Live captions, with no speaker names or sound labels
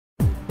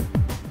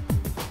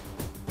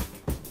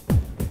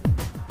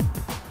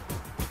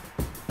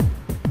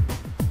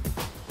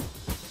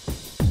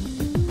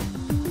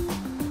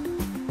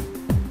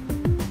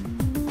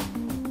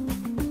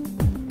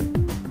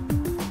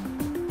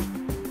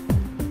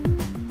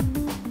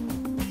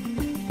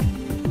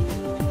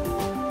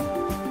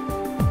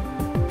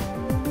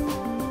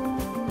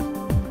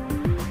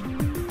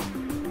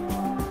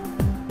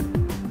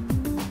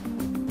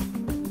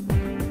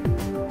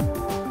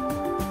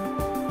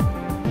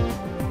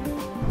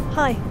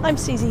Hi, I'm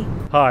Susie.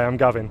 Hi, I'm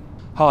Gavin.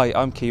 Hi,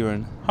 I'm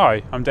Kieran.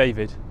 Hi, I'm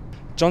David.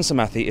 Johnson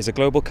Matthey is a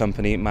global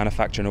company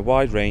manufacturing a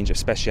wide range of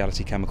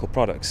specialty chemical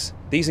products.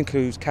 These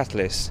include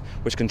catalysts,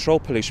 which control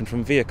pollution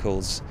from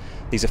vehicles.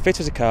 These are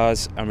fitted to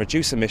cars and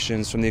reduce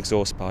emissions from the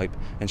exhaust pipe,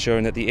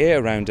 ensuring that the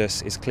air around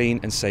us is clean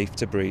and safe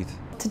to breathe.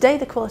 Today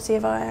the quality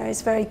of our air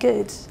is very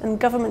good,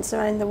 and governments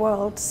around the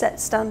world set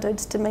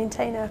standards to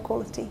maintain air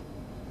quality.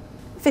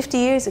 50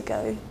 years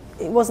ago,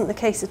 it wasn't the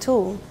case at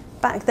all.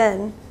 Back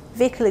then,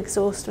 vehicle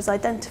exhaust was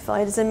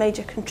identified as a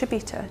major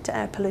contributor to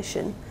air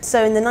pollution.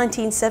 So in the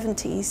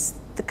 1970s,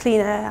 the Clean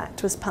Air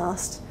Act was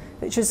passed,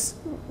 which was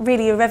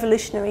really a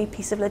revolutionary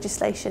piece of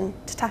legislation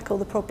to tackle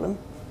the problem.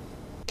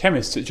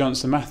 Chemists at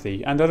Johnson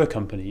Matthey and other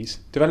companies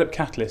developed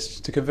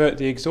catalysts to convert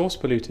the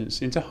exhaust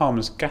pollutants into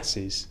harmless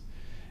gases.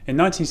 In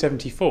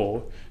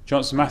 1974,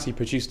 Johnson Matthey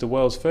produced the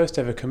world's first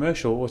ever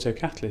commercial auto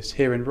catalyst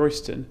here in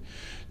Royston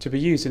to be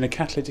used in a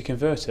catalytic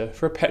converter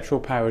for a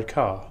petrol-powered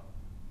car.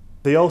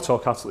 The auto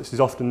catalyst is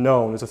often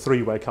known as a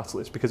three-way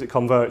catalyst because it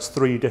converts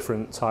three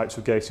different types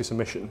of gaseous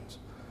emissions.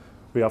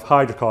 We have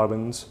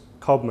hydrocarbons,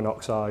 carbon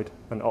monoxide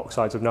and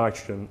oxides of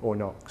nitrogen or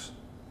NOx.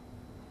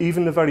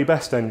 Even the very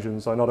best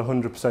engines are not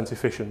 100%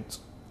 efficient.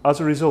 As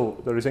a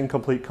result, there is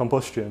incomplete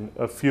combustion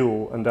of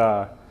fuel and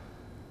air.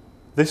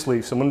 This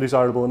leaves some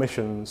undesirable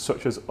emissions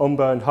such as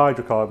unburned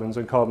hydrocarbons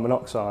and carbon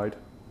monoxide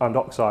and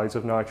oxides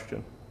of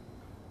nitrogen.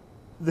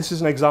 This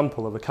is an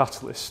example of a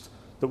catalyst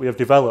that we have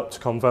developed to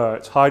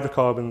convert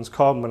hydrocarbons,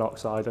 carbon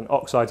monoxide and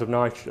oxides of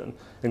nitrogen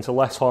into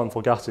less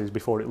harmful gases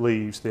before it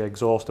leaves the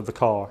exhaust of the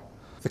car.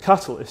 The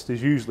catalyst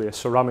is usually a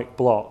ceramic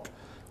block,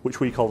 which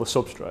we call the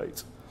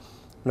substrate.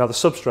 Now the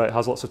substrate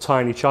has lots of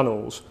tiny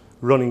channels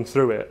running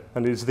through it,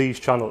 and it is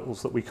these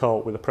channels that we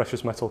coat with a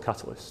precious metal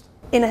catalyst.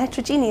 In a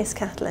heterogeneous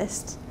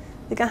catalyst,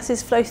 the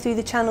gases flow through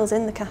the channels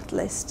in the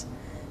catalyst,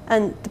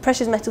 and the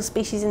precious metal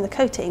species in the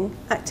coating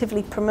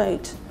actively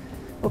promote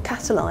or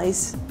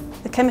catalyse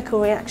the chemical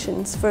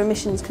reactions for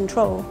emissions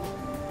control.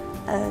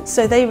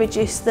 So they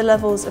reduce the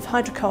levels of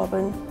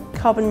hydrocarbon,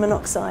 carbon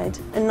monoxide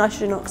and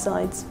nitrogen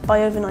oxides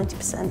by over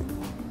 90%.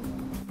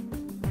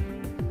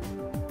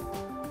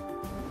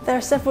 There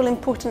are several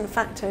important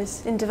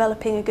factors in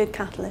developing a good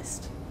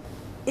catalyst.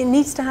 It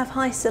needs to have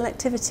high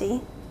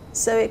selectivity,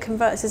 so it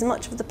converts as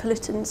much of the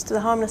pollutants to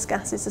the harmless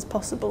gases as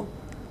possible.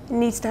 It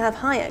needs to have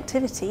high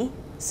activity,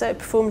 so it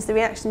performs the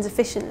reactions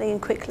efficiently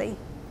and quickly.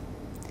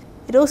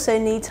 It also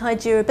needs high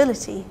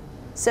durability,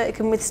 so it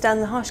can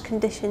withstand the harsh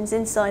conditions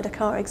inside a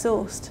car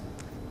exhaust.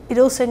 It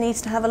also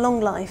needs to have a long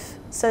life,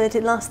 so that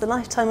it lasts the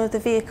lifetime of the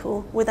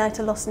vehicle without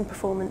a loss in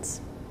performance.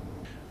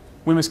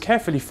 We must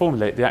carefully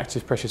formulate the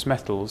active precious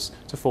metals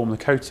to form the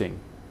coating.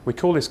 We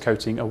call this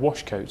coating a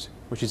wash coat,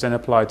 which is then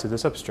applied to the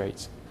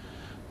substrate.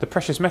 The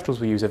precious metals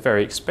we use are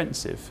very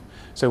expensive,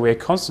 so we are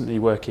constantly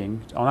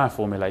working on our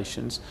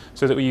formulations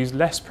so that we use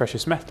less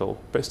precious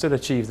metal but still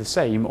achieve the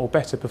same or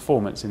better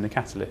performance in the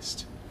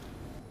catalyst.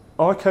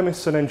 Our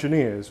chemists and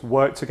engineers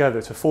work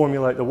together to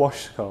formulate the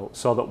wash coat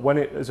so that when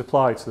it is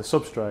applied to the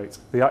substrate,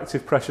 the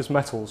active precious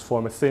metals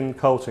form a thin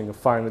coating of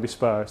finely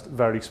dispersed,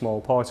 very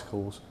small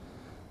particles.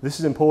 This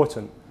is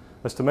important,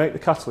 as to make the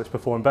catalyst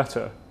perform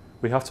better,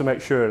 we have to make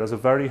sure it has a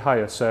very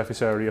highest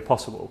surface area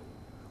possible,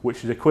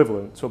 which is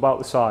equivalent to about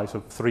the size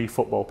of 3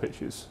 football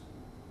pitches.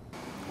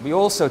 We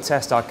also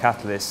test our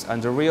catalysts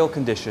under real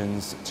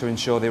conditions to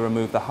ensure they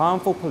remove the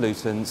harmful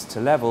pollutants to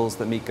levels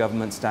that meet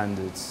government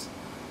standards.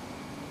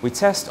 We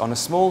test on a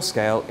small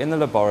scale in the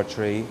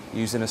laboratory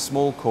using a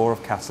small core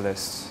of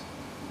catalysts.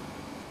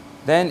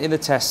 Then in the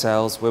test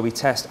cells where we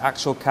test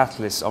actual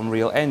catalysts on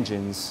real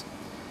engines.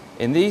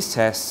 In these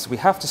tests we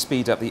have to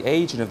speed up the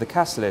aging of the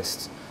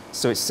catalyst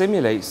so it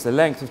simulates the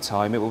length of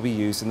time it will be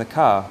used in the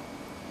car.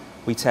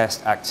 We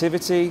test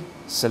activity,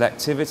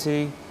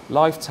 selectivity,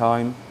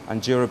 lifetime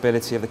and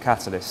durability of the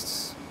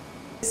catalysts.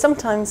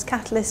 Sometimes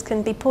catalysts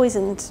can be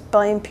poisoned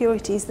by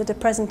impurities that are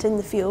present in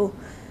the fuel,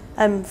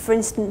 for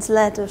instance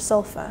lead or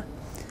sulphur.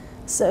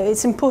 So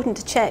it's important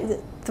to check that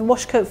the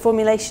wash coat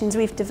formulations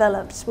we've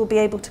developed will be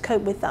able to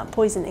cope with that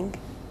poisoning.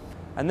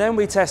 And then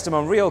we test them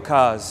on real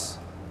cars,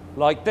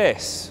 like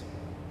this.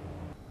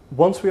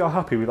 Once we are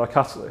happy with our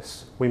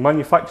catalysts, we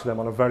manufacture them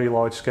on a very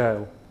large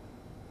scale.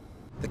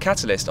 The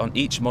catalyst on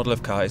each model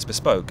of car is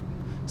bespoke,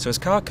 so as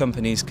car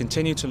companies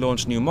continue to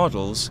launch new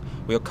models,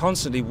 we are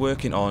constantly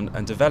working on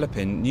and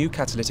developing new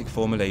catalytic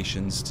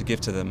formulations to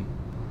give to them.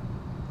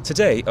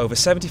 Today, over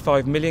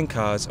 75 million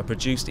cars are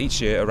produced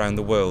each year around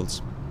the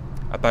world.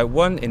 About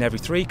 1 in every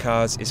 3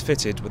 cars is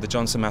fitted with the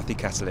Johnson Matthey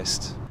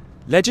catalyst.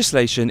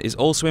 Legislation is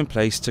also in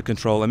place to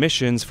control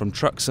emissions from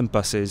trucks and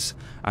buses,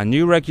 and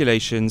new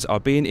regulations are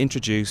being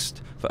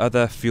introduced for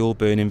other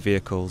fuel-burning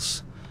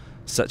vehicles,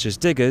 such as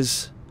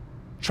diggers,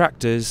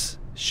 tractors,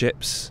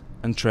 ships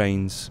and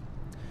trains.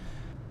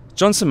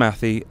 Johnson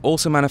Matthey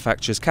also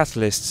manufactures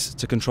catalysts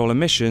to control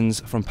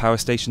emissions from power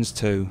stations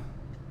too.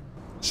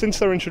 Since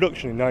their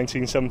introduction in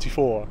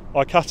 1974,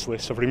 our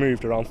catalysts have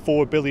removed around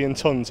 4 billion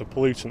tonnes of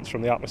pollutants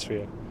from the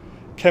atmosphere.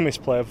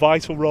 Chemists play a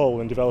vital role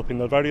in developing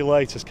the very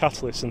latest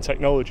catalysts and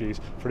technologies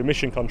for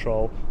emission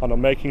control and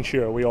on making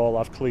sure we all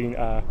have clean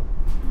air.